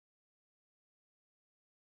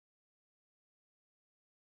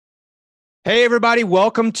Hey, everybody.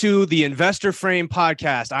 Welcome to the Investor Frame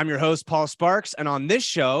podcast. I'm your host, Paul Sparks. And on this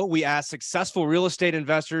show, we ask successful real estate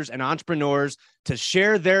investors and entrepreneurs to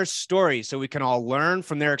share their stories so we can all learn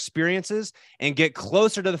from their experiences and get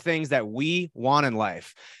closer to the things that we want in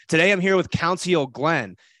life. Today, I'm here with Councial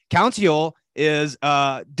Glenn. Councial is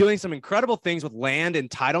doing some incredible things with land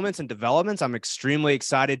entitlements and developments. I'm extremely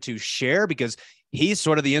excited to share because he's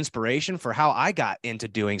sort of the inspiration for how I got into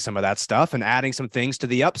doing some of that stuff and adding some things to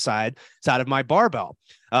the upside side of my barbell.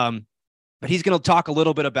 But he's going to talk a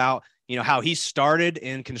little bit about, how he started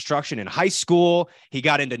in construction in high school. He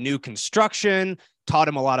got into new construction, taught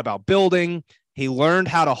him a lot about building. He learned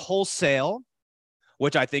how to wholesale,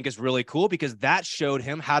 which I think is really cool because that showed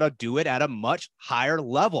him how to do it at a much higher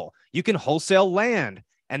level. You can wholesale land,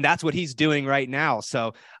 and that's what he's doing right now.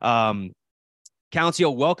 So,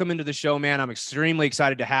 Councial, welcome into the show, man. I'm extremely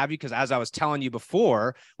excited to have you because as I was telling you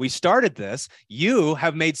before we started this, you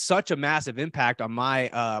have made such a massive impact on my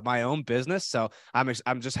my own business. So I'm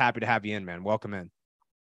just happy to have you in, man. Welcome in.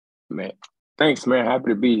 Man, thanks, man. Happy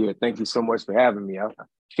to be here. Thank you so much for having me. I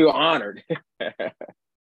feel honored.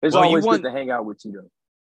 It's always good to hang out with you, though.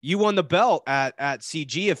 You won the belt at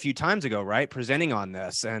CG a few times ago, right? Presenting on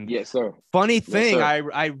this. And yes, sir. Funny thing, yes,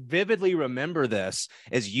 I vividly remember this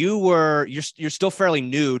is you're still fairly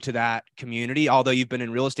new to that community, although you've been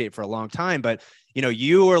in real estate for a long time. But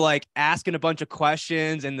you were like asking a bunch of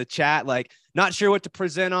questions in the chat, like not sure what to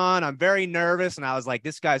present on. I'm very nervous. And I was like,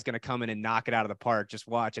 this guy's going to come in and knock it out of the park. Just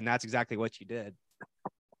watch. And that's exactly what you did.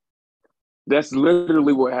 That's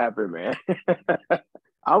literally what happened, man.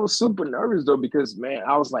 I was super nervous though, because man,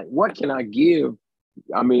 I was like, what can I give?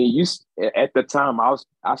 I mean, at the time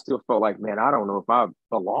I still felt like, man, I don't know if I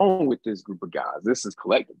belong with this group of guys. This is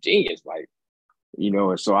collective genius. Like,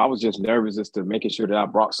 and so I was just nervous as to making sure that I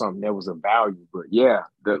brought something that was of value. But yeah,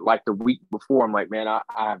 the week before, I'm like, man, I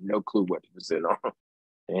have no clue what to present on.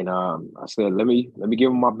 And I said, let me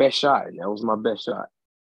give them my best shot. And that was my best shot.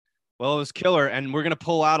 Well, it was killer, and we're going to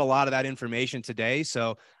pull out a lot of that information today.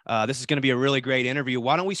 So this is going to be a really great interview.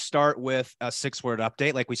 Why don't we start with a 6-word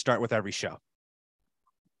update like we start with every show?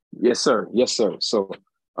 Yes, sir. Yes, sir. So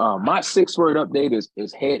my 6-word update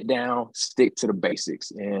is head down, stick to the basics.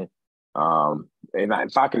 And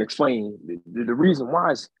if I can explain, the reason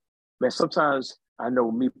why is, man, sometimes I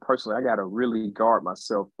know me personally, I got to really guard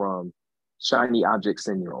myself from shiny object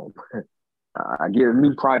syndrome. I get a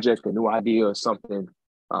new project, a new idea or something,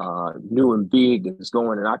 new and big that's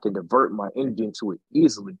going, and I can divert my energy into it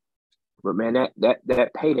easily. But man,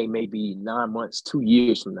 that payday may be 9 months, 2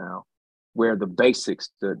 years from now, where the basics,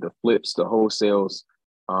 the flips, the wholesales,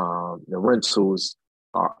 the rentals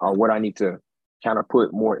are what I need to kind of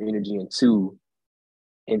put more energy into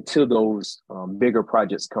until those bigger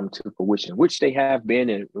projects come to fruition, which they have been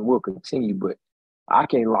and will continue. But I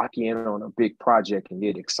can lock in on a big project and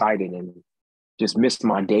get excited and just miss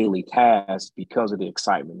my daily tasks because of the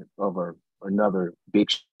excitement of another big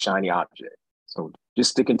shiny object. So just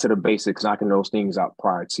sticking to the basics, knocking those things out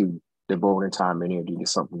prior to devoting time and energy to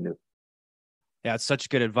something new. Yeah, it's such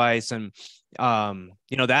good advice. And,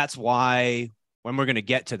 that's why when we're going to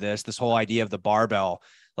get to this whole idea of the barbell,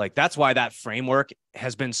 like that's why that framework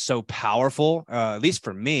has been so powerful, at least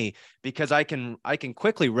for me, because I can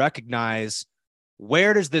quickly recognize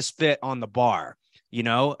where does this fit on the bar?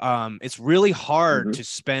 It's really hard to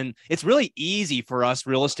spend. It's really easy for us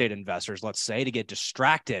real estate investors, let's say, to get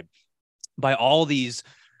distracted by all these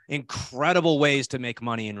incredible ways to make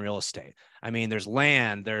money in real estate. I mean, there's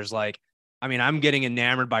land, I'm getting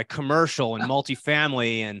enamored by commercial and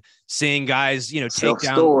multifamily and seeing guys, take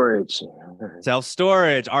self-storage,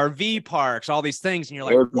 RV parks, all these things. And you're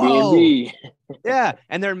like, Airbnb. Whoa. Yeah.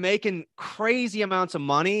 And they're making crazy amounts of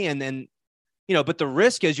money. And then, but the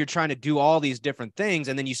risk is you're trying to do all these different things.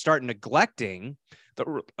 And then you start neglecting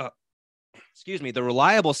the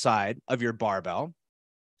reliable side of your barbell.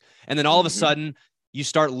 And then all of a sudden you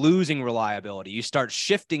start losing reliability. You start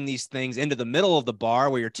shifting these things into the middle of the bar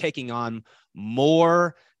where you're taking on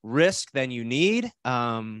more risk than you need.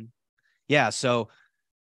 So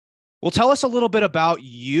well, tell us a little bit about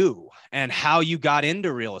you and how you got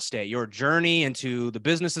into real estate, your journey into the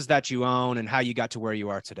businesses that you own and how you got to where you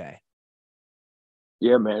are today.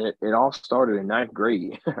 Yeah, man, it all started in 9th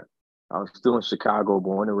grade. I was still in Chicago,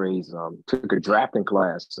 born and raised, took a drafting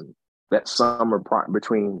class. And that summer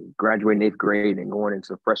between graduating 8th grade and going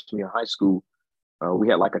into freshman year of high school, we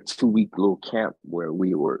had like a 2-week little camp where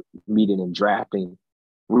we were meeting and drafting.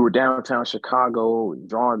 We were downtown Chicago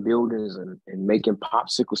drawing buildings and making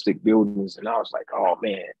popsicle stick buildings. And I was like, oh,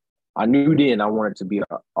 man, I knew then I wanted to be an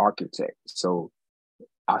architect. So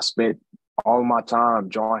I spent all my time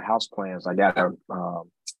drawing house plans. I got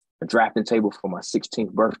a drafting table for my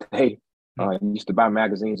 16th birthday. I used to buy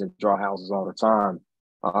magazines and draw houses all the time.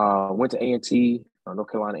 Went to A&T,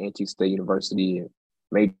 North Carolina A&T State University, and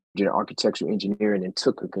majored in architectural engineering and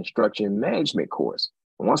took a construction management course.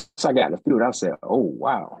 And once I got in the field, I said, oh,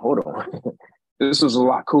 wow, hold on. This was a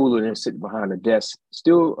lot cooler than sitting behind a desk.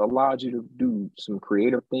 Still allowed you to do some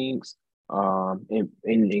creative things and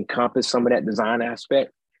encompass some of that design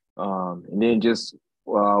aspect. And then just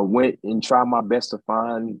went and tried my best to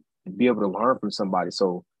be able to learn from somebody.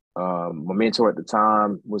 So my mentor at the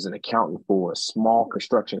time was an accountant for a small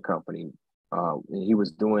construction company. And he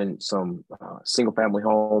was doing some single family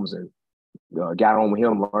homes, and got on with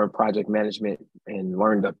him, learned project management and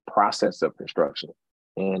learned the process of construction.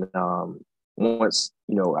 And once,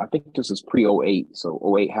 I think this was pre-08.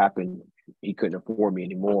 So 08 happened. He couldn't afford me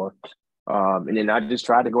anymore. And then I just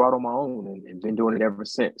tried to go out on my own and been doing it ever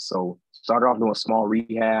since. So started off doing small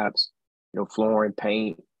rehabs, flooring,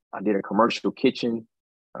 paint. I did a commercial kitchen,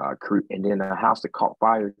 and then a house that caught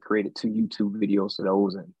fire, created 2 YouTube videos of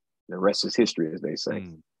those, and the rest is history, as they say.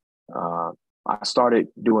 I started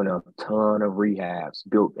doing a ton of rehabs,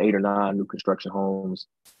 built 8 or 9 new construction homes.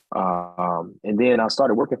 And then I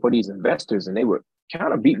started working for these investors, and they would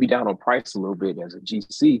kind of beat me down on price a little bit as a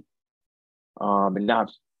GC. And now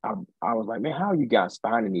I was like, man, how are you guys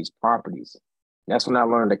finding these properties? And that's when I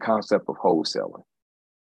learned the concept of wholesaling.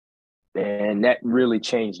 And that really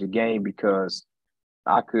changed the game, because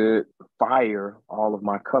I could fire all of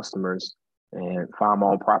my customers and find my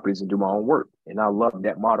own properties and do my own work. And I love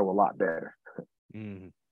that model a lot better.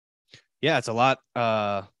 Yeah, it's a lot.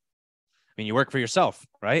 You work for yourself,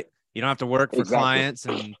 right? You don't have to work for clients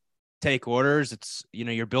and take orders. It's,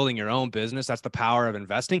 you're building your own business. That's the power of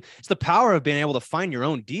investing. It's the power of being able to find your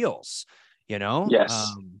own deals,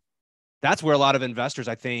 Yes. That's where a lot of investors,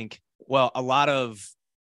 I think, a lot of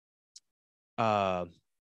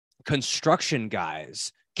construction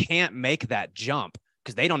guys can't make that jump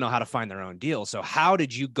because they don't know how to find their own deals. So how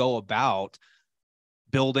did you go about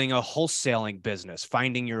building a wholesaling business,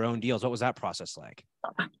 finding your own deals? What was that process like?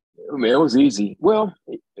 It was easy. Well,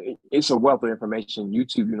 it's a wealth of information.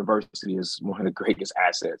 YouTube University is one of the greatest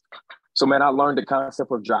assets. So, man, I learned the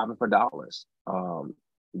concept of driving for dollars.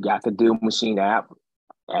 Got the Deal Machine app,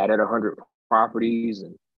 added 100 properties,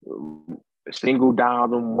 and single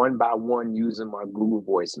dialed them one by one using my Google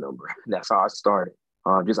Voice number. That's how I started.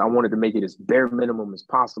 I wanted to make it as bare minimum as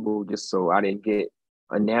possible, just so I didn't get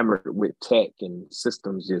enamored with tech and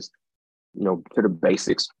systems, just, to the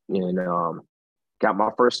basics. And got my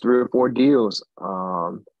first 3 or 4 deals.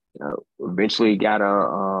 Eventually got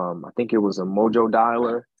I think it was a Mojo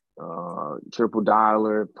dialer, triple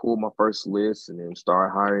dialer, pulled my first list, and then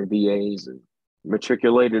started hiring VAs and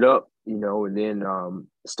matriculated up, and then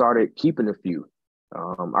started keeping a few.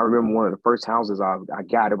 I remember one of the first houses I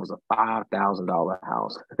got, it was a $5,000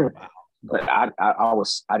 house. But I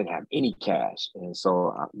didn't have any cash. And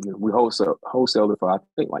so we wholesaled it for, I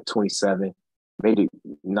think, like 27, made a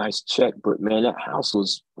nice check. But man, that house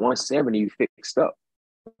was 170 fixed up.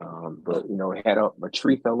 But it had a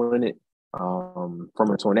tree fell in it from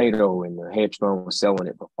a tornado, and the hedge fund was selling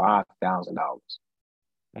it for $5,000.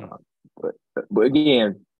 But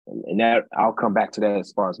again, and that I'll come back to that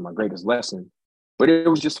as far as my greatest lesson. But it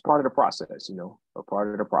was just part of the process, a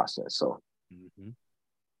part of the process.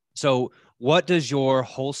 So what does your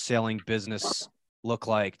wholesaling business look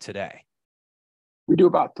like today? We do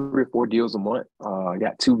about 3 or 4 deals a month. I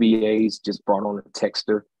got 2 VAs, just brought on a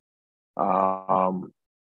texter.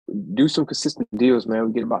 Do some consistent deals, man.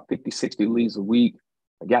 We get about 50, 60 leads a week.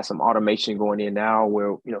 I got some automation going in now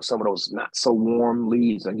where, some of those not so warm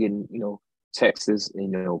leads are getting, texts,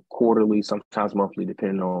 quarterly, sometimes monthly,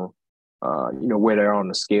 depending on, where they're on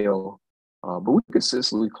the scale. But we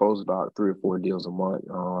consistently close about 3 or 4 deals a month.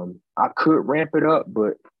 I could ramp it up,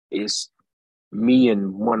 but it's me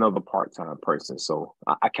and one other part-time person. So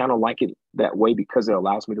I kind of like it that way because it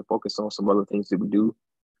allows me to focus on some other things that we do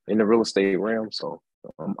in the real estate realm. So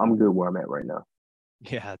I'm good where I'm at right now.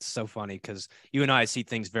 Yeah, it's so funny because you and I see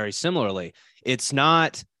things very similarly. It's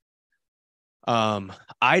not,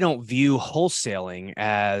 I don't view wholesaling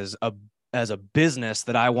as a business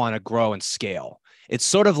that I want to grow and scale. It's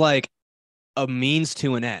sort of like a means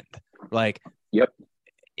to an end. Like, yep,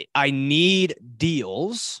 I need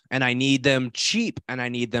deals, and I need them cheap, and I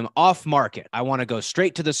need them off market. I want to go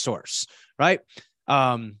straight to the source, right?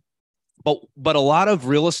 But a lot of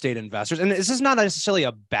real estate investors, and this is not necessarily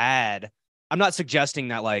I'm not suggesting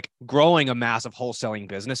that like growing a massive wholesaling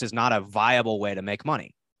business is not a viable way to make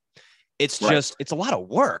money. It's just, it's a lot of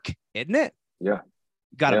work, isn't it? Yeah.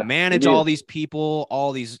 You got to Yeah, manage all these people,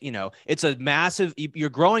 all these, it's a massive, you're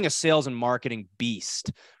growing a sales and marketing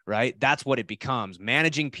beast, right? That's what it becomes.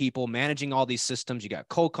 Managing people, managing all these systems. You got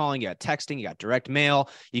cold calling, you got texting, you got direct mail.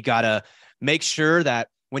 You got to make sure that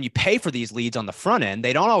when you pay for these leads on the front end,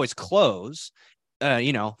 they don't always close,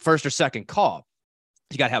 first or second call.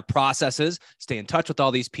 You got to have processes, stay in touch with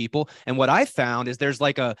all these people. And what I found is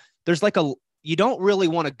you don't really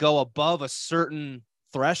want to go above a certain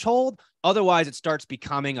threshold. Otherwise, it starts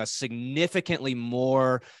becoming a significantly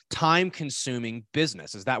more time-consuming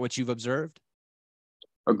business. Is that what you've observed?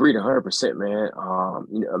 Agreed 100%, man.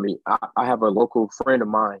 I have a local friend of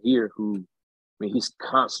mine here who, he's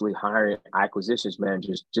constantly hiring acquisitions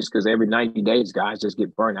managers just because every 90 days, guys just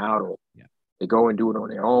get burnt out or they go and do it on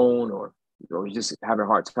their own, or he's just having a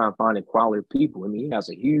hard time finding quality people. He has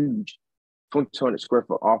a huge 200 square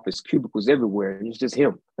foot office, cubicles everywhere, and it's just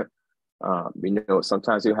him.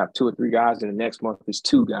 Sometimes he'll have 2 or 3 guys, and the next month it's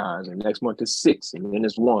 2 guys, and the next month it's 6, and then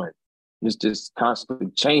it's 1. And it's just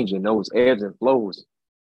constantly changing those ebbs and flows.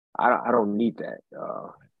 I don't need that.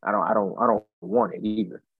 I don't want it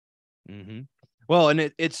either. Mm-hmm. Well,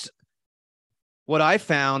 and it's what I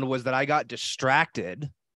found was that I got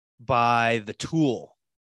distracted by the tool,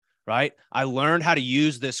 right? I learned how to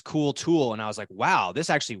use this cool tool, and I was like, wow,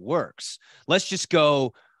 this actually works. Let's just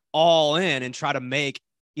go all in and try to make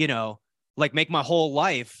my whole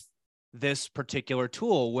life this particular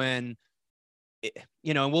tool when,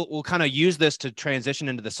 and we'll kind of use this to transition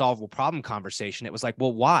into the solvable problem conversation. It was like,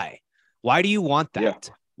 well, why? Why do you want that?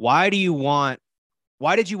 Yeah. Why did you want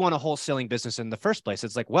a wholesaling business in the first place?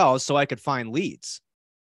 It's like, well, so I could find leads.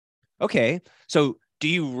 Okay. So do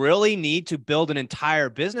you really need to build an entire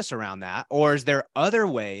business around that? Or is there other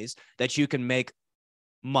ways that you can make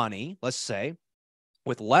money, let's say,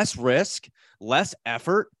 with less risk, less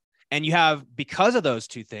effort? And you have, because of those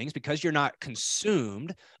two things, because you're not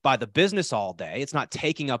consumed by the business all day, it's not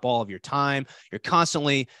taking up all of your time. You're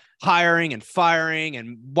constantly hiring and firing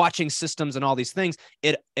and watching systems and all these things.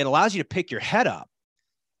 It allows you to pick your head up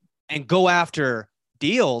and go after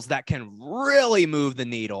deals that can really move the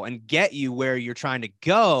needle and get you where you're trying to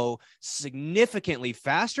go significantly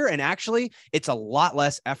faster. And actually, it's a lot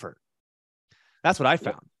less effort. That's what I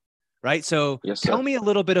found. Right. So tell me a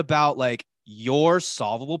little bit about your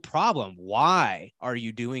solvable problem. Why are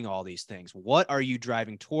you doing all these things? What are you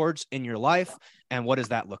driving towards in your life? And what does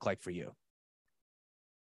that look like for you?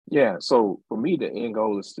 Yeah. So for me, the end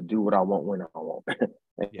goal is to do what I want when I want.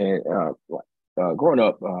 And growing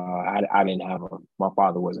up, I didn't have my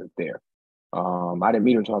father wasn't there. I didn't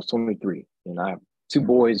meet him until I was 23. And I have 2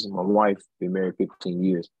 boys and my wife, been married 15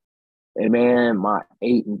 years. And man, my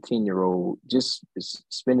 8 and 10-year-old just is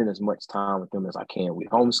spending as much time with them as I can. We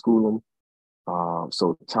homeschool them.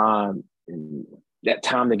 So that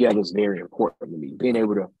time together is very important to me. Being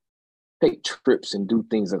able to take trips and do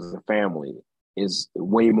things as a family is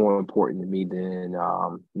way more important to me than,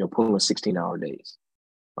 pulling 16-hour days.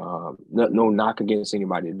 No knock against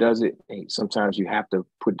anybody that does it. And sometimes you have to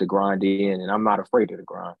put the grind in, and I'm not afraid of the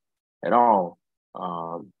grind at all.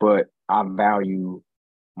 But I value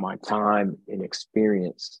my time and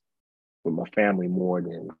experience with my family more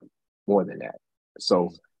than that.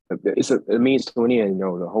 So it's a means to an end.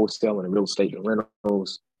 The wholesale and the real estate, the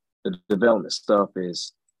rentals, the development stuff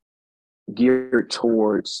is geared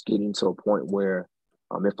towards getting to a point where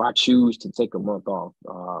if I choose to take a month off,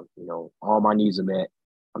 all my needs are met.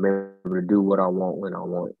 I'm able to do what I want when I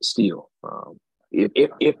want still.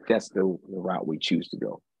 If that's the route we choose to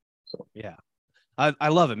go. So yeah, I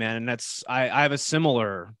love it, man. And I have a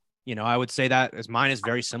similar, I would say that as mine is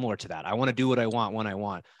very similar to that. I want to do what I want when I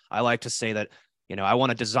want. I like to say that, I want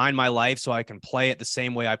to design my life so I can play it the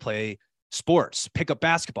same way I play sports, pick up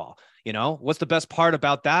basketball. What's the best part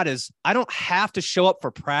about that is I don't have to show up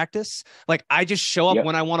for practice. I just show up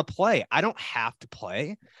when I want to play. I don't have to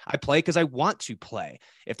play. I play because I want to play.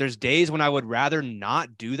 If there's days when I would rather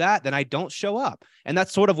not do that, then I don't show up. And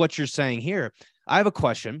that's sort of what you're saying here. I have a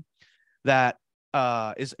question that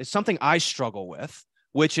is something I struggle with,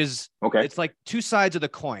 which is, it's like 2 sides of the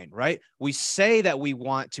coin, right? We say that we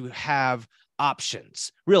want to have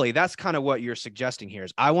options. Really, that's kind of what you're suggesting here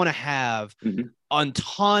is I want to have a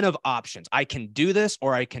ton of options. I can do this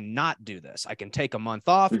or I cannot do this. I can take a month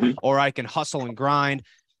off or I can hustle and grind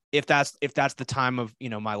if that's the time of,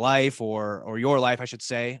 my life or your life, I should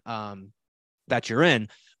say, that you're in.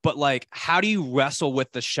 But how do you wrestle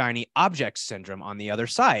with the shiny object syndrome on the other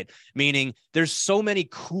side? Meaning there's so many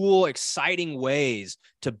cool, exciting ways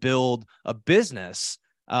to build a business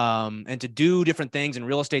and to do different things in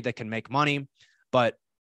real estate that can make money, but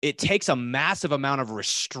it takes a massive amount of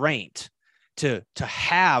restraint to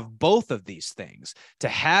have both of these things, to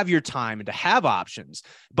have your time and to have options,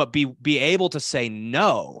 but be able to say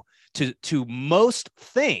no to most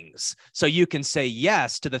things so you can say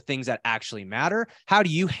yes to the things that actually matter. How do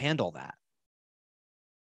you handle that?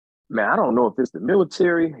 Man, I don't know if it's the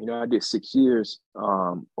military, I did 6 years,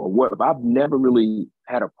 or what, but I've never really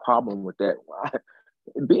had a problem with that.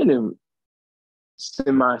 Being in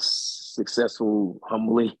semi-successful,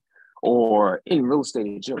 humbly, or in real estate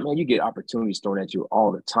in general, man, you get opportunities thrown at you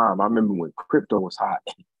all the time. I remember when crypto was hot,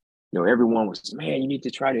 everyone was, man, you need to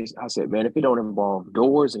try this. I said, man, if it don't involve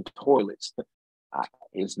doors and toilets,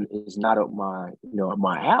 it's not up my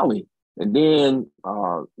alley. And then,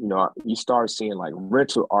 you start seeing like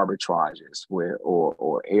rental arbitrages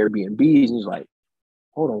or Airbnbs, and it's like,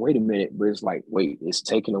 hold on, wait a minute. But it's like, wait, it's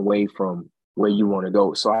taken away from where you want to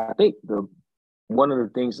go. So I think one of the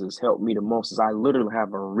things that's helped me the most is I literally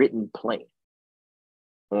have a written plan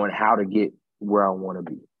on how to get where I want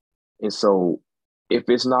to be. And so if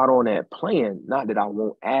it's not on that plan, not that I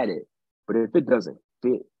won't add it, but if it doesn't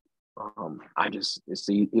fit, it's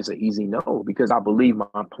an easy no, because I believe my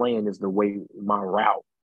plan is my route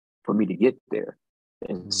for me to get there.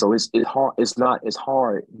 And so it's hard. It's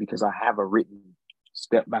hard because I have a written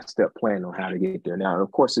step-by-step plan on how to get there. Now,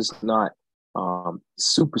 of course, it's not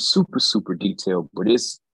super, super, super detailed, but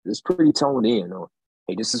it's pretty toned in. Or,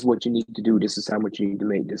 hey, this is what you need to do. This is how much you need to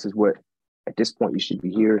make. This is what, at this point, you should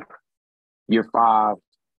be here. Year 5,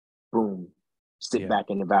 boom, sit back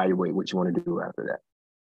and evaluate what you want to do after that.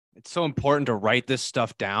 It's so important to write this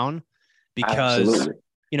stuff down because,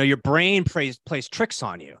 your brain plays tricks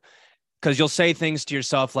on you, because you'll say things to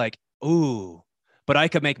yourself like, ooh, but I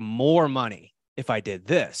could make more money if I did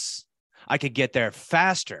this. I could get there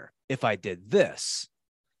faster if I did this.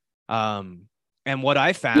 And what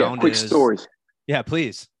I found quick story. Yeah,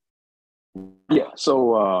 please. Yeah.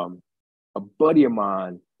 So a buddy of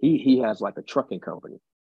mine, he has like a trucking company.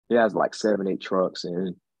 He has like 7, 8 trucks,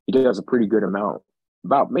 and he does a pretty good amount,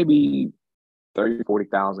 about maybe 30,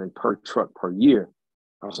 40,000 per truck per year.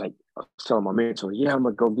 I was telling my mentor, yeah, I'm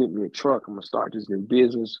going to go get me a truck. I'm going to start this new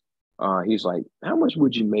business. He's like, how much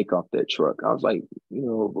would you make off that truck? I was like,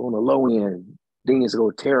 on the low end, things go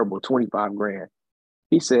terrible, 25 grand.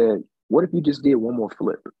 He said, what if you just did one more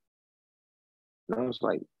flip? And I was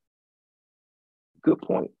like, good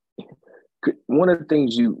point. One of the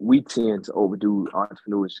things we tend to overdo,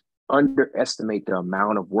 entrepreneurs, underestimate the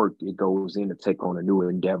amount of work that goes in to take on a new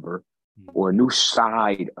endeavor or a new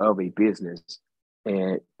side of a business.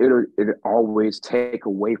 And it'll always take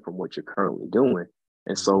away from what you're currently doing.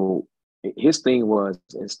 And so his thing was,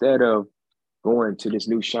 instead of going to this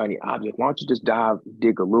new shiny object, why don't you just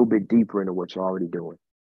dig a little bit deeper into what you're already doing,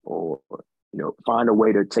 or find a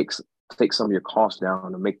way to take some of your costs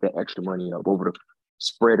down and make that extra money up over the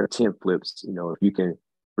spread of 10 flips. If you can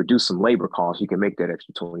reduce some labor costs, you can make that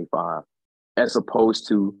extra 25, as opposed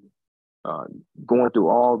to going through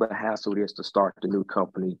all the hassle it is to start the new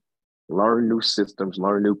company, learn new systems,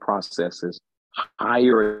 learn new processes,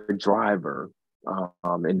 hire a driver,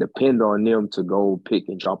 and depend on them to go pick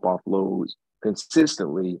and drop off loads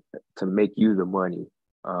consistently to make you the money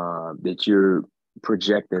that you're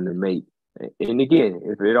projecting to make. And again,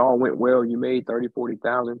 if it all went well, you made 30,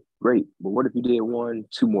 40,000, great. But what if you did 1,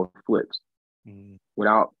 2 more flips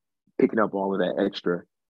without picking up all of that extra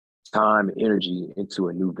time and energy into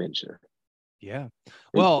a new venture? Yeah.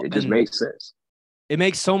 Well, it just makes sense. It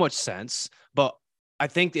makes so much sense, but I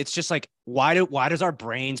think it's just like, why does our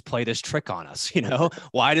brains play this trick on us?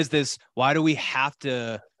 Why do we have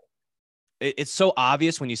to, it's so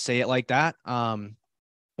obvious when you say it like that. One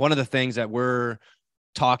of the things that we're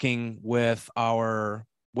talking with our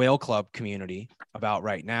whale club community about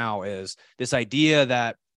right now is this idea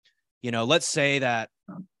that, let's say that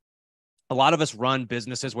a lot of us run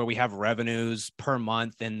businesses where we have revenues per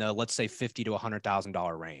month in the, let's say, $50,000 to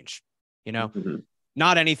 $100,000 range,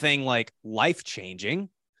 not anything like life-changing,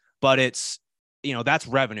 but it's, that's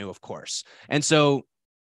revenue, of course. And so,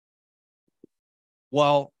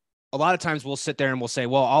 well, a lot of times we'll sit there and we'll say,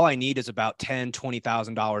 well, all I need is about $10,000,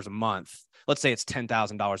 $20,000 a month. Let's say it's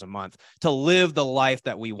 $10,000 a month to live the life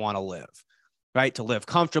that we want to live, right? To live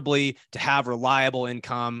comfortably, to have reliable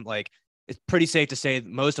income. Like, it's pretty safe to say that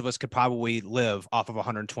most of us could probably live off of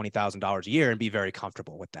 $120,000 a year and be very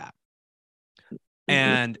comfortable with that.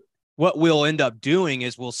 And what we'll end up doing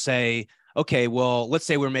is we'll say, okay, well, let's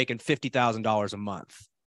say we're making $50,000 a month.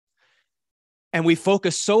 And we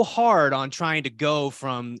focus so hard on trying to go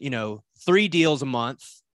from, 3 deals a month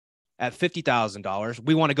at $50,000.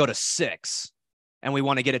 We want to go to 6, and we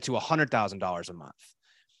want to get it to $100,000 a month.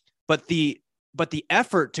 But the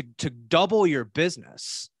effort to double your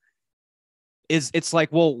business it's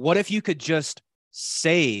like, well, what if you could just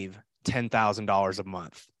save $10,000 a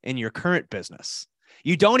month in your current business?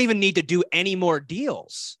 You don't even need to do any more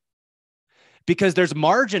deals because there's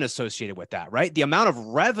margin associated with that, right? The amount of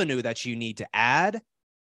revenue that you need to add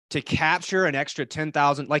to capture an extra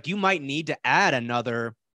 10,000, like you might need to add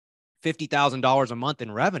another $50,000 a month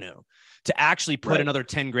in revenue to actually put another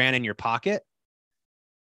 10 grand in your pocket.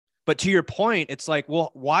 But to your point, it's like,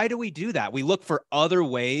 well, why do we do that? We look for other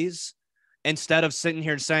ways instead of sitting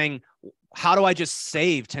here and saying, how do I just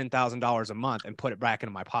save $10,000 a month and put it back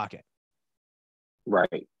into my pocket?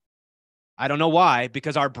 Right. I don't know why,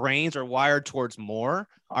 because our brains are wired towards more.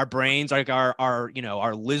 Our brains, like our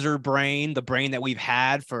lizard brain, the brain that we've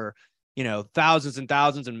had for, thousands and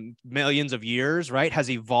thousands and millions of years, right, has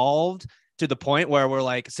evolved to the point where we're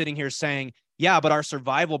like sitting here saying, yeah, but our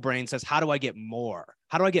survival brain says, how do I get more?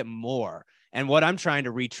 How do I get more? And what I'm trying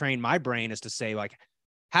to retrain my brain is to say, like,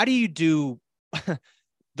 how do you do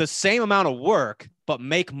the same amount of work, but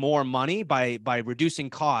make more money by reducing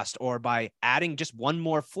cost or by adding just one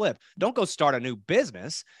more flip? Don't go start a new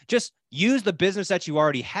business. Just use the business that you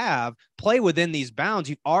already have, play within these bounds.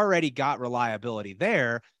 You've already got reliability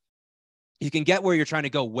there. You can get where you're trying to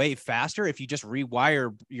go way faster if you just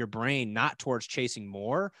rewire your brain, not towards chasing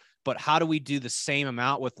more, but how do we do the same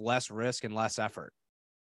amount with less risk and less effort?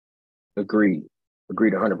 Agreed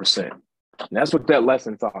 100%. And that's what that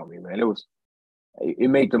lesson taught me, man. It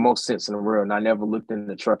made the most sense in the world, and I never looked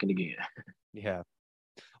into trucking again. Yeah.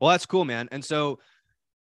 Well, that's cool, man. And so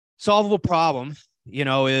solvable problem,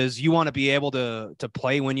 is you want to be able to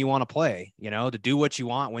play when you want to play, to do what you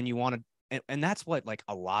want when you want to. And that's what, like,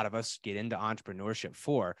 a lot of us get into entrepreneurship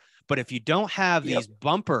for. But if you don't have these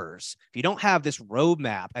bumpers, if you don't have this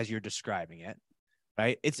roadmap, as you're describing it,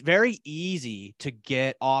 right, it's very easy to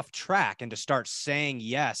get off track and to start saying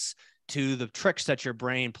yes to the tricks that your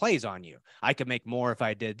brain plays on you. I could make more if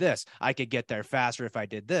I did this. I could get there faster if I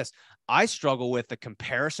did this. I struggle with the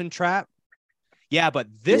comparison trap. Yeah, but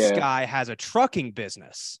this guy has a trucking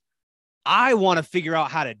business. I want to figure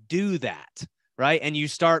out how to do that, right? And you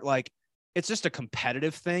start, like, it's just a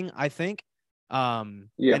competitive thing, I think. And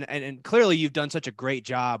clearly you've done such a great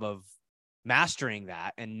job of mastering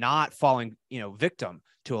that and not falling, victim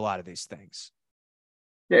to a lot of these things.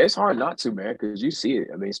 Yeah, it's hard not to, man, because you see it.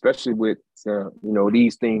 I mean, especially with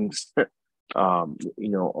these things,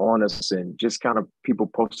 on us, and just kind of people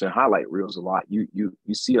posting highlight reels a lot. You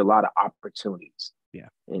see a lot of opportunities,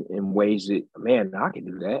 in ways that, man, I can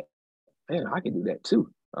do that. Man, I can do that too.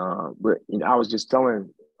 But I was just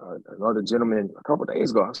telling another gentleman a couple of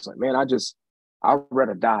days ago, I was like, man, I'd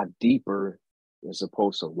rather dive deeper as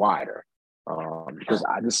opposed to wider. Because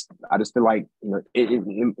I just feel like,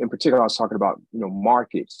 in particular, I was talking about,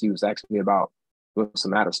 markets. He was asking me about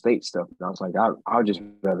some out of state stuff. And I was like, I'll just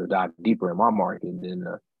rather dive deeper in my market than,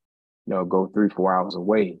 go 3-4 hours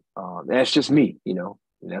away. That's just me, and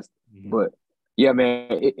that's, but yeah, man,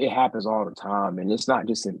 it happens all the time. And it's not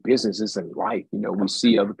just in business, it's in life. We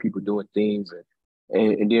see other people doing things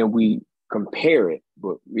and then we compare it,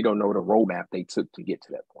 but we don't know the roadmap they took to get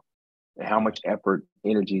to that point. And how much effort,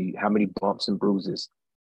 energy, how many bumps and bruises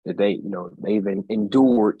that they've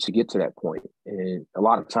endured to get to that point. And a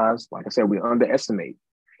lot of times, like I said, we underestimate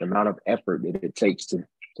the amount of effort that it takes to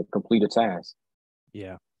complete a task.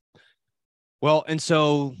 Yeah. Well, and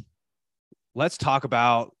so let's talk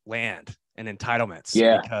about land and entitlements,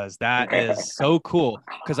 because that is so cool.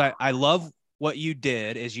 Because I love what you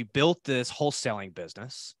did is you built this wholesaling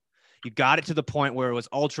business. You got it to the point where it was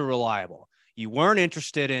ultra reliable. You weren't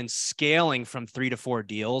interested in scaling from 3 to 4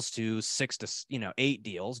 deals to 6 to 8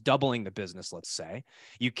 deals, doubling the business, let's say.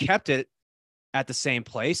 You kept it at the same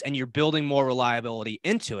place and you're building more reliability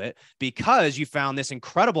into it because you found this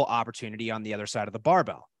incredible opportunity on the other side of the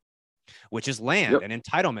barbell, which is land and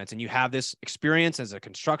entitlements. And you have this experience as in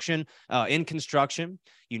construction.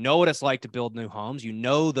 You know what it's like to build new homes. You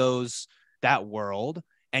know that world.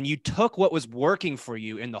 And you took what was working for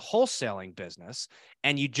you in the wholesaling business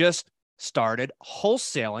and you just started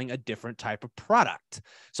wholesaling a different type of product.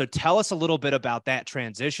 So tell us a little bit about that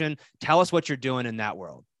transition. Tell us what you're doing in that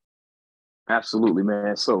world. Absolutely,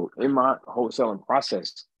 man. So in my wholesaling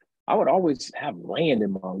process, I would always have land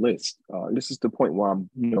in my list. This is the point where I'm,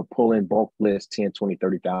 pulling bulk lists, 10, 20,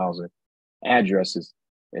 30,000 addresses.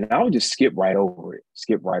 And I would just skip right over it.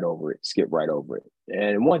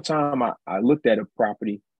 And one time I looked at a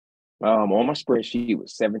property on my spreadsheet with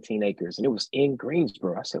 17 acres, and it was in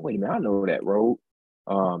Greensboro. I said, wait a minute, I know that road.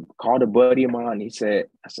 Called a buddy of mine. I said,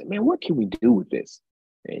 man, what can we do with this?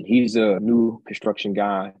 And he's a new construction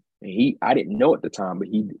guy. And I didn't know at the time, but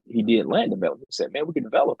he did land development. He said, man, we can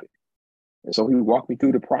develop it. And so he walked me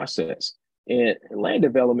through the process. And land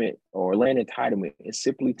development or land entitlement is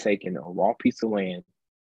simply taking a raw piece of land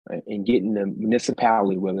and getting the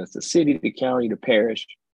municipality, whether it's the city, the county, the parish,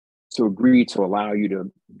 to agree to allow you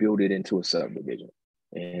to build it into a subdivision.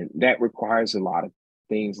 And that requires a lot of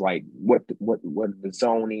things like what the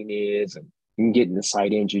zoning is and getting the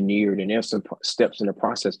site engineered. And there's some steps in the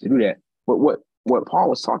process to do that. But what Paul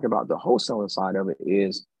was talking about, the wholesaling side of it,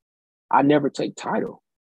 is I never take title.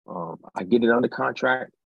 I get it under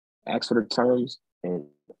contract, ask for the terms, and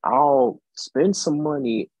I'll spend some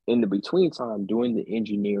money in the between time doing the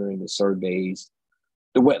engineering, the surveys,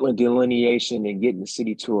 the wetland delineation, and getting the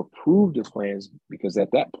city to approve the plans. Because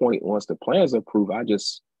at that point, once the plans are approved, I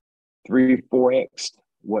just 3-4x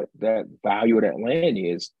what that value of that land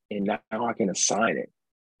is, and now I can assign it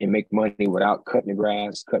and make money without cutting the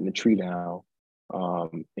grass, cutting the tree down,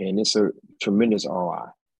 and it's a tremendous ROI.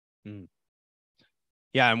 Mm.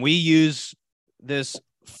 Yeah, and we use this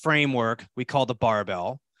framework we call the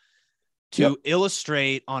barbell to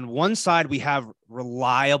illustrate. On one side, we have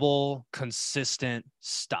reliable, consistent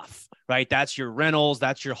stuff, right? That's your rentals,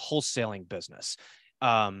 that's your wholesaling business.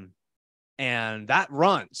 And that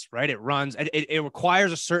runs, right? It runs, it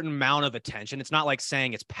requires a certain amount of attention. It's not like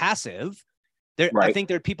saying it's passive. Right. I think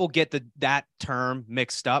people get that term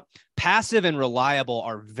mixed up. Passive and reliable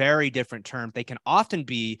are very different terms. They can often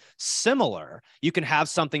be similar. You can have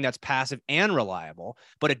something that's passive and reliable,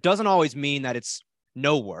 but it doesn't always mean that it's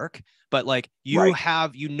no work. But like you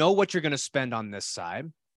know what you're going to spend on this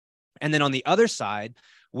side. And then on the other side,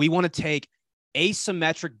 we want to take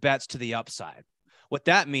asymmetric bets to the upside. What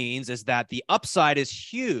that means is that the upside is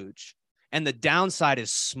huge and the downside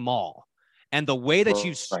is small. And the way that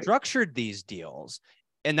you've structured these deals,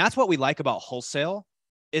 and that's what we like about wholesale,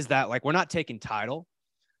 is that like we're not taking title.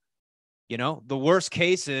 You know, the worst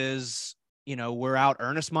case is, you know, we're out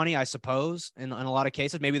earnest money, I suppose, in a lot of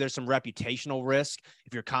cases. Maybe there's some reputational risk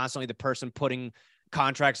if you're constantly the person putting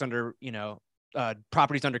contracts under, you know,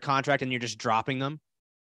 properties under contract and you're just dropping them.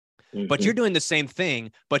 Mm-hmm. But you're doing the same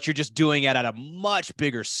thing, but you're just doing it at a much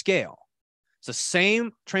bigger scale. It's the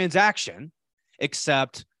same transaction,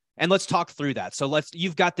 except, and let's talk through that. So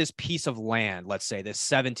you've got this piece of land, let's say this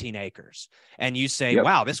 17 acres, and you say,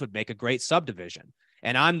 wow, this would make a great subdivision.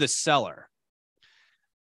 And I'm the seller.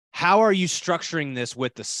 How are you structuring this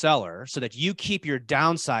with the seller so that you keep your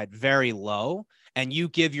downside very low and you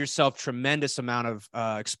give yourself tremendous amount of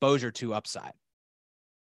exposure to upside?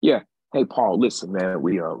 Yeah. Hey, Paul, listen, man,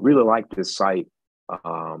 we really like this site,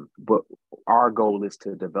 but our goal is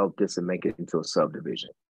to develop this and make it into a subdivision.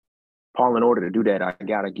 Paul, in order to do that, I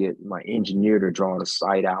got to get my engineer to draw the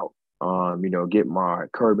site out, you know, get my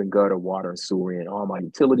curb and gutter, water and sewer in, all my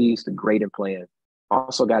utilities, the grading plan. I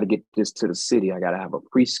also got to get this to the city. I got to have a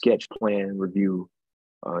pre-sketch plan review,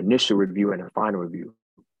 initial review, and a final review.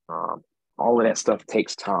 All of that stuff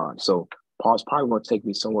takes time. So Paul's probably going to take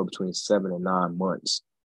me somewhere between 7 and 9 months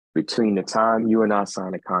between the time you and I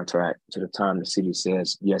sign a contract to the time the city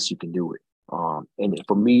says, yes, you can do it. And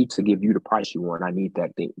for me to give you the price you want, I need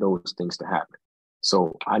those things to happen.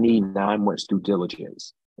 So I need 9 months due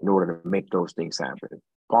diligence in order to make those things happen.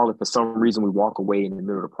 Paul, if for some reason we walk away in the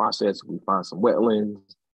middle of the process, we find some wetlands,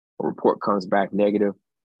 a report comes back negative,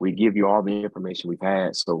 we give you all the information we've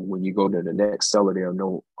had. So when you go to the next seller, they'll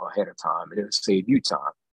know ahead of time and it'll save you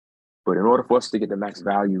time. But in order for us to get the max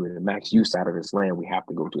value and the max use out of this land, we have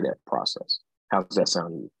to go through that process. How does that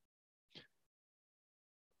sound to you?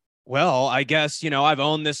 Well, I guess, you know, I've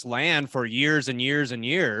owned this land for years and years and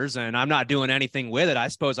years, and I'm not doing anything with it. I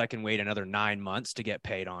suppose I can wait another 9 months to get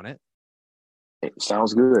paid on it. It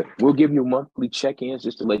sounds good. We'll give you monthly check-ins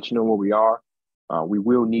just to let you know where we are. We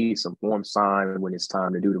will need some forms signed when it's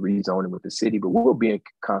time to do the rezoning with the city, but we'll be in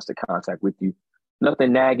constant contact with you.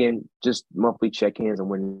 Nothing nagging, just monthly check-ins, and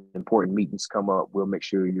when important meetings come up, we'll make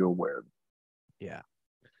sure you're aware of it. Yeah.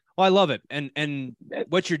 Well, I love it. And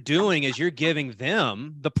what you're doing is you're giving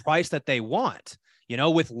them the price that they want. You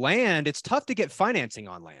know, with land, it's tough to get financing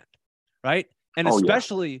on land, right? And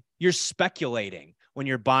especially you're speculating when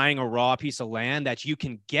you're buying a raw piece of land that you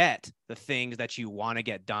can get the things that you want to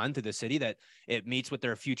get done to the city, that it meets with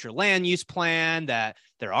their future land use plan, that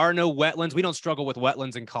there are no wetlands. We don't struggle with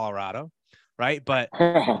wetlands in Colorado, right? But,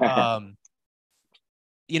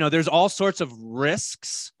 you know, there's all sorts of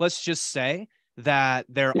risks, let's just say, that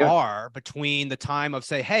there are between the time of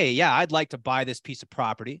say, hey, yeah, I'd like to buy this piece of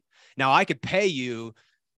property. Now I could pay you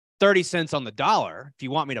 30 cents on the dollar if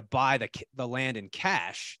you want me to buy the land in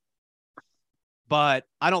cash, but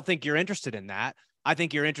I don't think you're interested in that. I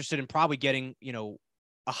think you're interested in probably getting, you know,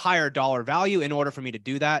 a higher dollar value. In order for me to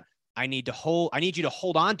do that, I need you to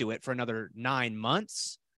hold on to it for another 9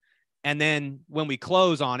 months. And then when we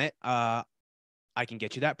close on it, I can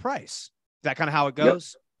get you that price. Is that kind of how it Yep.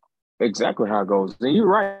 goes? Exactly how it goes. And you're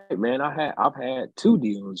right, man. I've had two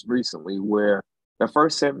deals recently where the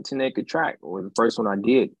first 17-acre tract, or the first one I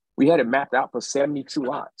did, we had it mapped out for 72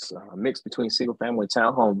 lots, mixed between single family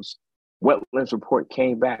townhomes. Wetlands report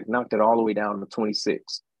came back, knocked it all the way down to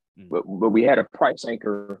 26. But we had a price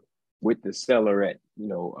anchor with the seller at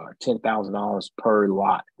 $10,000 per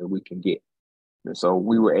lot that we can get. And so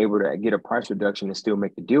we were able to get a price reduction and still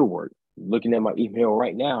make the deal work. Looking at my email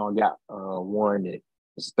right now, I got one that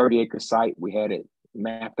it's a 30-acre site. We had it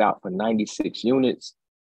mapped out for 96 units.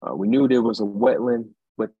 We knew there was a wetland,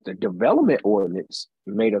 but the development ordinance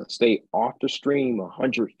made us stay off the stream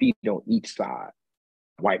 100 feet on each side,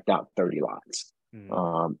 wiped out 30 lots.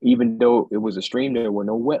 Even though it was a stream, there were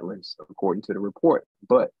no wetlands, according to the report.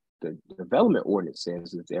 But the development ordinance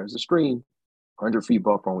says that there's a stream, 100 feet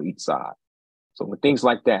buffer on each side. So when things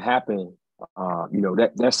like that happen,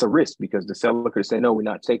 that's a risk, because the seller could say, no, we're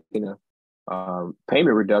not taking a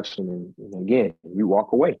payment reduction. And again, you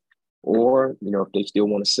walk away. Or, if they still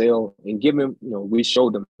want to sell, and give them, we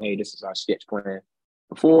showed them, hey, this is our sketch plan.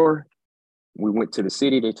 Before we went to the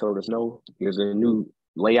city, they told us, no, here's a new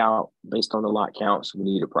layout based on the lot counts. We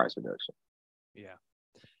need a price reduction. Yeah.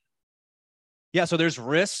 Yeah. So there's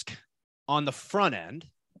risk on the front end,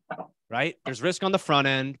 right? There's risk on the front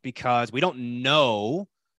end because we don't know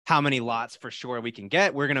how many lots for sure we can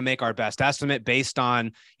get. We're going to make our best estimate based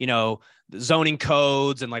on, zoning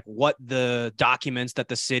codes and like what the documents that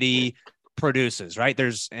the city produces, right?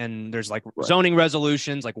 There's like zoning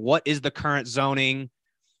resolutions, like what is the current zoning?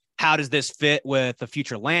 How does this fit with the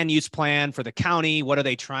future land use plan for the county? What are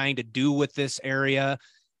they trying to do with this area?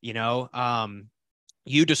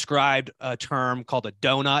 You described a term called a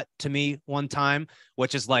donut to me one time,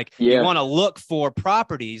 which is like, you want to look for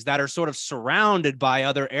properties that are sort of surrounded by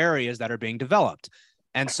other areas that are being developed.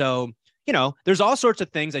 And so, there's all sorts of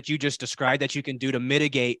things that you just described that you can do to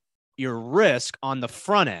mitigate your risk on the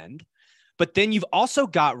front end. But then you've also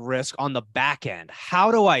got risk on the back end.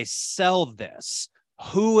 How do I sell this?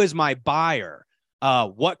 Who is my buyer?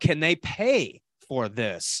 What can they pay for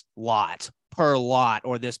this lot per lot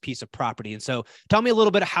or this piece of property? And so tell me a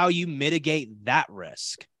little bit of how you mitigate that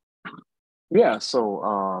risk. Yeah.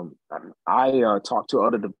 So I talked to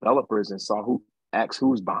other developers and saw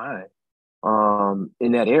who's buying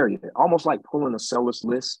in that area, almost like pulling a seller's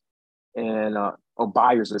list and a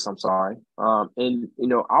buyer's list. I'm sorry. And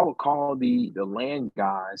I would call the land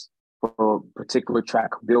guys for particular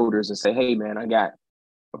tract builders and say, hey man, I got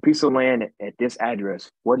a piece of land at this address.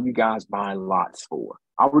 What are you guys buying lots for?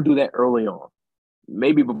 I would do that early on,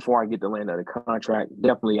 maybe before I get the land under contract,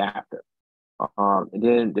 definitely after. And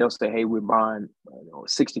then they'll say, hey, we're buying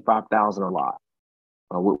 65,000 a lot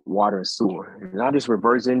with water and sewer. And I just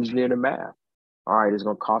reverse engineer the math. All right, it's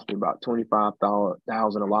going to cost me about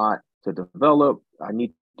 25,000 a lot to develop. I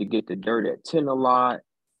need to get the dirt at 10 a lot.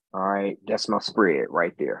 All right, that's my spread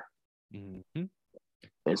right there. Mm-hmm.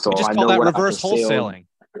 And so we just I call know that reverse wholesaling.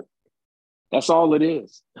 That's all it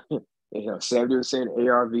is. 70%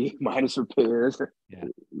 ARV minus repairs,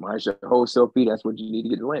 minus your wholesale fee. That's what you need to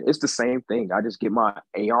get the land. It's the same thing. I just get my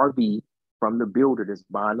ARV from the builder that's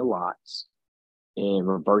buying the lots and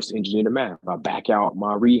reverse engineer the math. I back out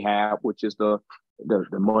my rehab, which is the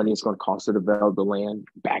money it's going to cost to develop the land,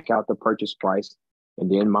 back out the purchase price,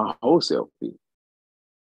 and then my wholesale fee.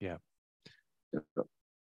 Yeah.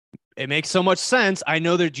 It makes so much sense. I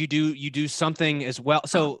know that you do something as well.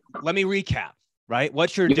 So let me recap, right?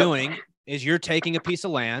 What you're doing is you're taking a piece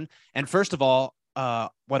of land. And first of all,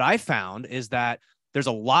 what I found is that there's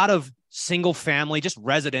a lot of single family, just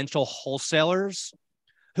residential wholesalers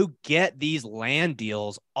who get these land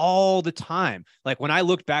deals all the time. Like when I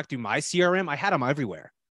looked back through my CRM, I had them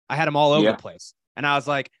everywhere. I had them all over the place. And I was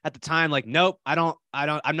like, at the time, like, nope, I'm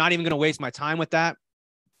not even going to waste my time with that,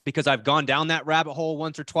 because I've gone down that rabbit hole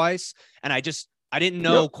once or twice. And I didn't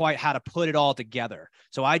know quite how to put it all together.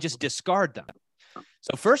 So I just discard them.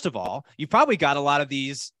 So first of all, you've probably got a lot of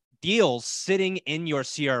these deals sitting in your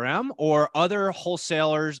CRM, or other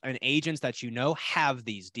wholesalers and agents that have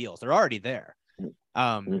these deals. They're already there.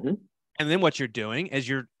 And then what you're doing is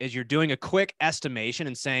you're doing a quick estimation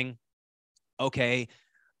and saying, okay,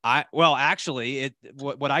 what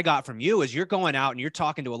I got from you is you're going out and you're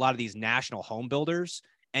talking to a lot of these national home builders,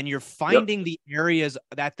 and you're finding the areas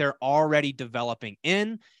that they're already developing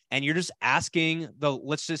in. And you're just asking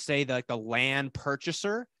let's just say the land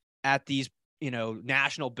purchaser at these,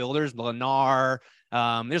 national builders, Lennar,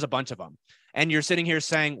 there's a bunch of them. And you're sitting here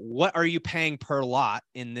saying, what are you paying per lot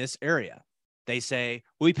in this area? They say,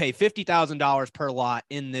 we pay $50,000 per lot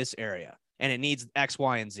in this area, and it needs X,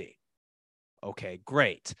 Y, and Z. Okay,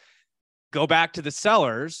 great. go back to the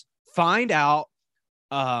sellers, find out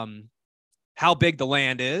how big the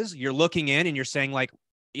land is. You're looking in and you're saying like,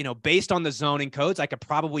 based on the zoning codes, I could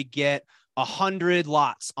probably get 100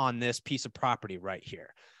 lots on this piece of property right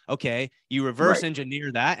here. Okay. You reverse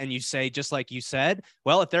engineer that and you say, just like you said,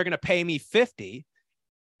 well, if they're going to pay me 50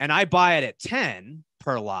 and I buy it at 10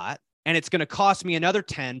 per lot, and it's going to cost me another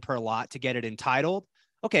 10 per lot to get it entitled.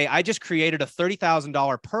 Okay. I just created a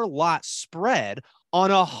 $30,000 per lot spread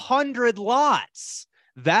on 100 lots.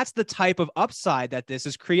 That's the type of upside that this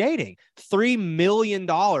is creating. $3 million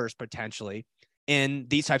potentially in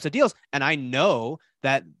these types of deals. And I know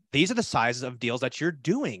that these are the sizes of deals that you're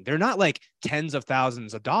doing. They're not like tens of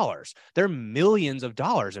thousands of dollars. They're millions of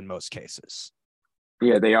dollars in most cases.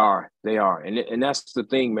 Yeah, they are. They are. And that's the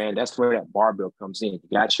thing, man. That's where that barbell comes in. You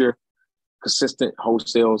got your consistent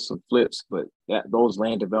wholesales and flips, but those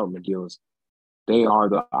land development deals, they are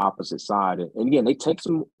the opposite side. And again, they take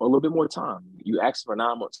a little bit more time. You ask for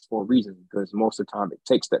 9 months for a reason, because most of the time it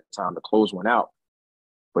takes that time to close one out.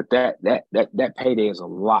 But that payday is a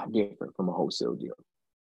lot different from a wholesale deal.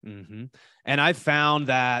 Mm-hmm. And I found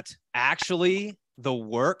that actually the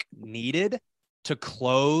work needed to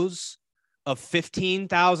close a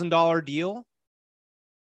 $15,000 deal,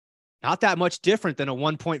 not that much different than a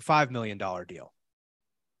 $1.5 million deal.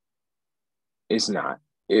 It's not.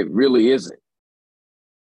 It really isn't.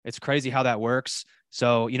 It's crazy how that works.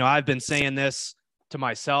 So, I've been saying this to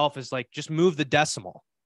myself is like, just move the decimal,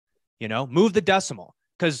 move the decimal,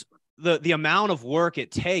 because the amount of work it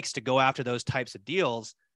takes to go after those types of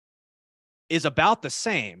deals is about the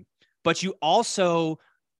same, but you also,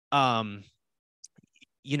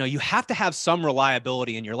 you have to have some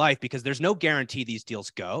reliability in your life, because there's no guarantee these deals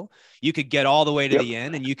go. You could get all the way to the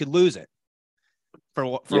end and you could lose it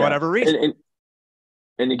for whatever reason.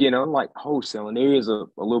 And again, unlike wholesaling, there is a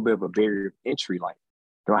little bit of a barrier of entry. Like,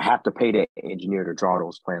 do I have to pay that engineer to draw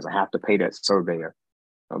those plans? I have to pay that surveyor.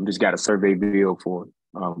 Just got a survey bill for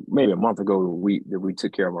maybe a month ago that we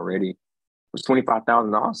took care of already. It was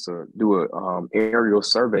 $25,000 to do a aerial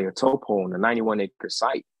survey, a topo on a 91-acre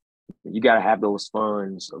site. You got to have those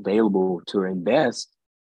funds available to invest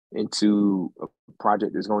into a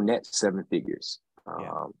project that's going to net 7 figures.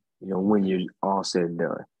 When you're all said and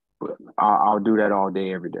done. But I'll do that all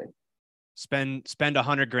day, every day. Spend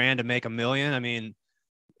 $100,000 to make $1 million. I mean,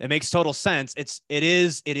 it makes total sense. It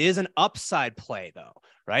is an upside play though,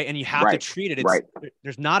 right? And you have to treat it.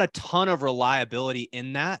 There's not a ton of reliability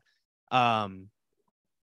in that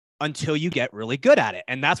until you get really good at it.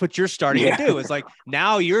 And that's what you're starting to do. Is like,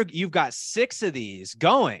 now you've got 6 of these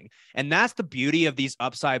going. And that's the beauty of these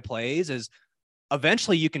upside plays, is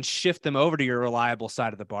eventually you can shift them over to your reliable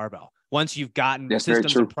side of the barbell once you've gotten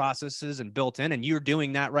systems and processes and built in, and you're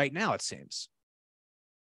doing that right now, it seems.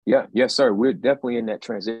 Yeah. Yes, sir. We're definitely in that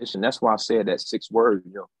transition. That's why I said that 6 word,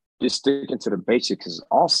 just sticking to the basics, because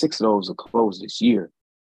all 6 of those are closed this year.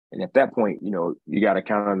 And at that point, you got to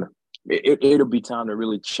kind of, it'll be time to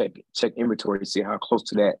really check inventory to see how close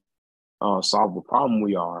to that solvable problem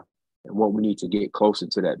we are, and what we need to get closer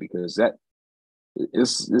to that, because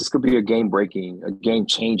this could be a game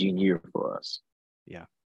changing year for us. Yeah.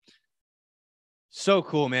 So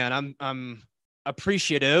cool, man. I'm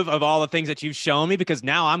appreciative of all the things that you've shown me, because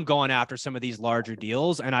now I'm going after some of these larger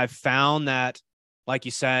deals. And I've found that, like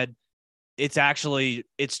you said,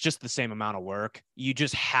 it's just the same amount of work. You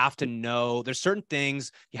just have to know there's certain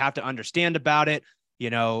things you have to understand about it.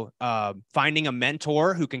 Finding a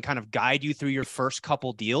mentor who can kind of guide you through your first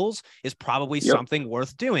couple deals is probably something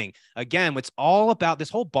worth doing. Again, it's all about this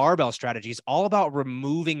whole barbell strategy is all about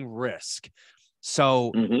removing risk.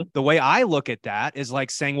 So the way I look at that is like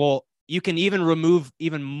saying, well, you can even remove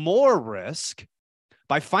even more risk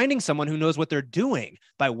by finding someone who knows what they're doing,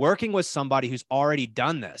 by working with somebody who's already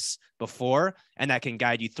done this before, and that can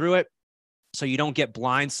guide you through it, so you don't get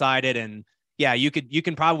blindsided. And yeah, you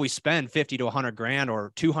can probably spend 50 to 100 grand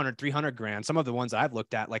or 200, 300 grand. Some of the ones I've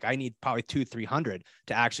looked at, like I need probably 200-300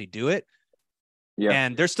 to actually do it. Yeah.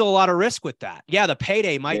 And there's still a lot of risk with that. Yeah. The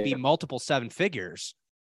payday might be multiple 7 figures,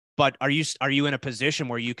 but are you in a position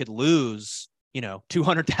where you could lose,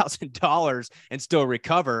 $200,000 and still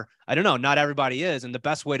recover? I don't know. Not everybody is. And the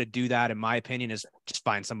best way to do that, in my opinion, is just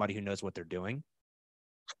find somebody who knows what they're doing.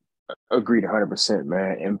 Agreed 100%,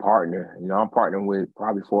 man. And partner. I'm partnering with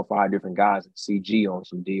probably 4 or 5 different guys at CG on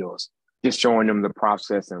some deals, just showing them the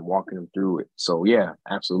process and walking them through it. So yeah,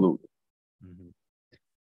 absolutely. Mm-hmm.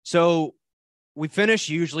 So we finish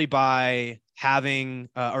usually by having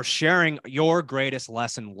or sharing your greatest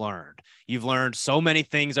lesson learned. You've learned so many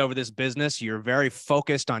things over this business. You're very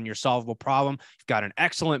focused on your solvable problem. You've got an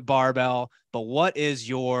excellent barbell, but what is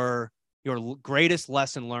your your greatest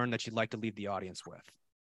lesson learned that you'd like to leave the audience with?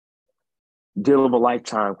 Deal of a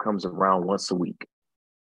lifetime comes around once a week.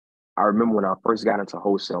 I remember when I first got into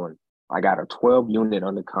wholesaling, I got a 12 unit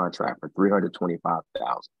under contract for $325,000.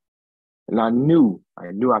 And I knew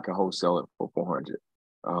I could wholesale it for 400.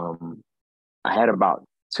 I had about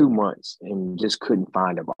 2 months and just couldn't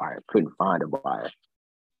find a buyer.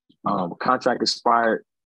 Contract expired.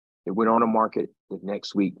 It went on the market the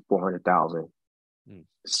next week, 400,000.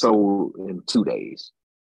 Sold in 2 days.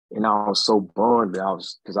 And I was so bummed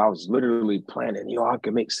because I was literally planning, I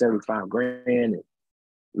could make 75 grand. And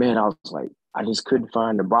man, I was like, I just couldn't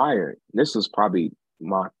find a buyer. This was probably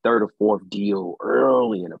my third or fourth deal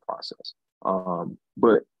early in the process.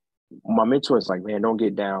 But my mentor is like, man, don't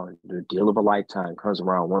get down. The deal of a lifetime comes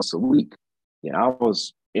around once a week. I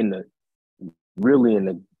was in a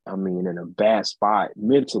bad spot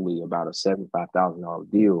mentally about a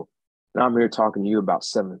 $75,000 deal. And I'm here talking to you about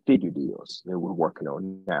 7-figure deals that we're working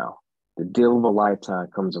on now. The deal of a lifetime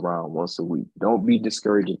comes around once a week. Don't be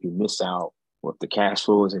discouraged if you miss out or if the cash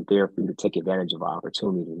flow isn't there for you to take advantage of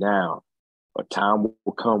opportunity now. A time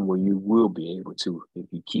will come where you will be able to if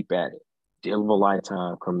you keep at it. Deal of a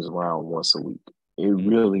lifetime comes around once a week. It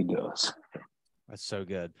really does. That's so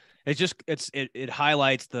good. It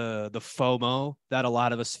highlights the FOMO that a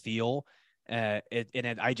lot of us feel. I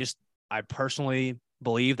personally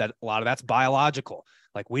believe that a lot of that's biological.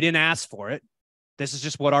 Like, we didn't ask for it. This is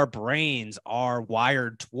just what our brains are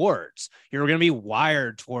wired towards. You're going to be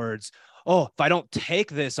wired towards, if I don't take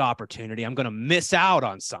this opportunity, I'm going to miss out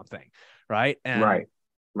on something. Right. And right.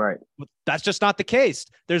 That's just not the case.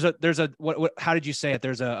 How did you say it?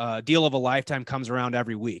 There's a deal of a lifetime comes around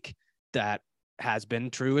every week. That has been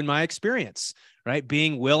true in my experience, right?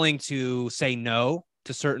 Being willing to say no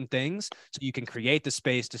to certain things so you can create the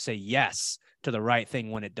space to say yes to the right thing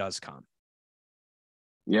when it does come.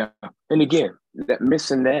 Yeah. And again,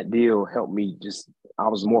 missing that deal helped me I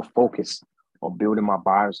was more focused on building my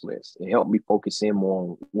buyers list. It helped me focus in more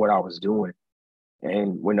on what I was doing.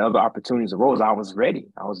 And when other opportunities arose, I was ready.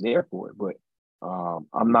 I was there for it. But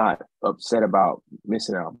I'm not upset about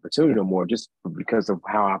missing an opportunity no more, just because of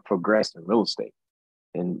how I progressed in real estate.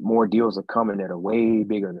 And more deals are coming that are way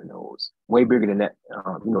bigger than those, way bigger than that,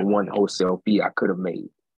 one wholesale fee I could have made.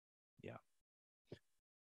 Yeah.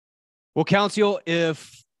 Well, Councial,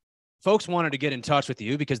 if folks wanted to get in touch with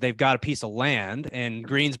you because they've got a piece of land in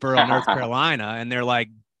Greensboro, North Carolina, and they're like,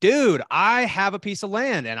 dude, I have a piece of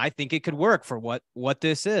land and I think it could work for what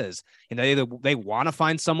this is. And they want to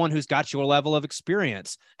find someone who's got your level of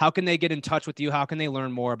experience. How can they get in touch with you? How can they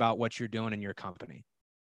learn more about what you're doing in your company?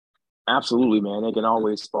 Absolutely, man. They can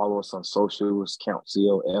always follow us on socials,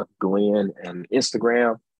 Councial F. Glenn, and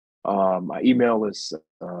Instagram. My email is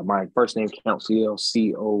my first name, Councial,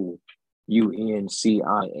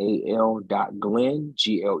 COUNCIAL.Glenn,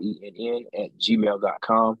 GLENN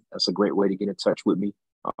 @gmail.com. That's a great way to get in touch with me.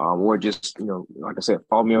 Or just, like I said,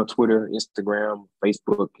 follow me on Twitter, Instagram,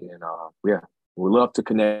 Facebook, and we'd love to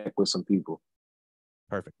connect with some people.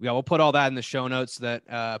 Perfect. Yeah, we'll put all that in the show notes so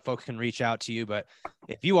that folks can reach out to you. But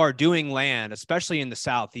if you are doing land, especially in the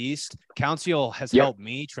Southeast, Councial has helped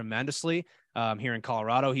me tremendously here in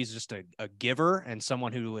Colorado. He's just a giver and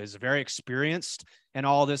someone who is very experienced in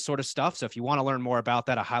all this sort of stuff. So if you want to learn more about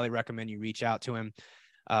that, I highly recommend you reach out to him.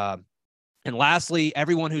 And lastly,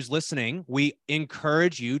 everyone who's listening, we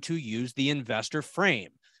encourage you to use the investor frame.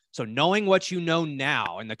 So knowing what you know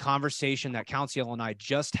now in the conversation that Councial and I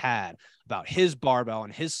just had about his barbell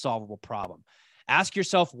and his solvable problem, ask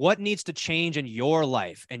yourself what needs to change in your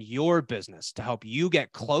life and your business to help you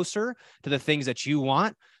get closer to the things that you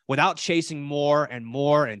want without chasing more and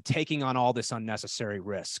more and taking on all this unnecessary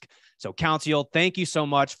risk. So Councial, thank you so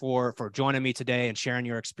much for joining me today and sharing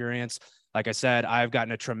your experience. Like I said, I've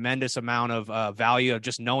gotten a tremendous amount of value of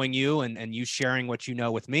just knowing you and you sharing what you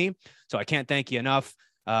know with me. So I can't thank you enough.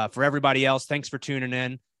 For everybody else, thanks for tuning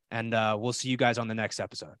in, and we'll see you guys on the next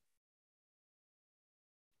episode.